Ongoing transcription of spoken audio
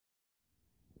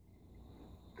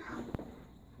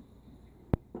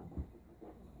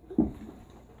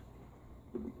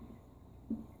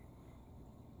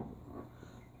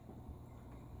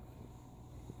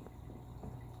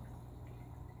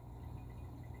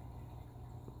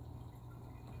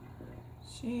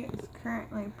She is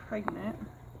currently pregnant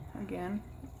again.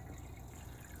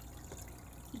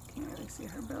 You can't really see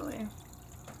her belly.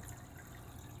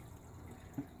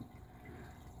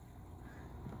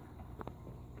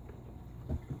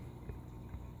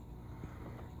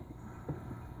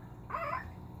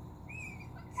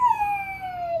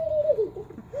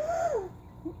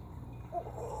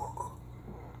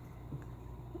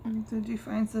 Did you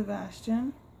find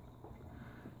Sebastian?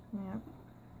 Yep.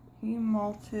 He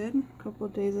molted a couple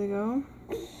of days ago.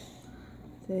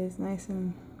 So he's nice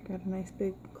and got a nice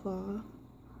big claw.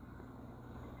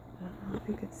 I don't know if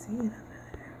you could see it under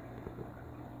there.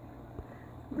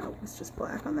 Nope, it's just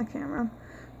black on the camera.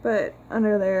 But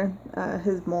under there,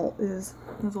 his molt is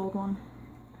his old one.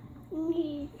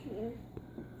 We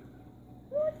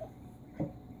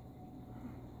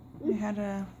had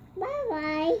a...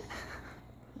 Bye-bye.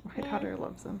 My daughter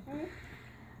loves them.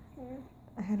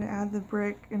 I had to add the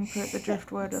brick and put the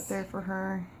driftwood up there for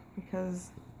her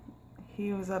because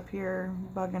he was up here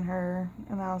bugging her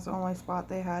and that was the only spot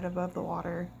they had above the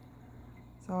water.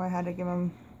 So I had to give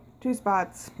him 2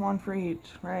 spots, 1 for each,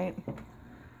 right?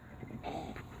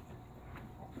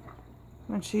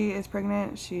 When she is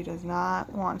pregnant, she does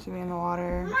not want to be in the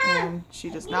water and she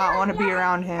does not want to be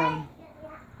around him.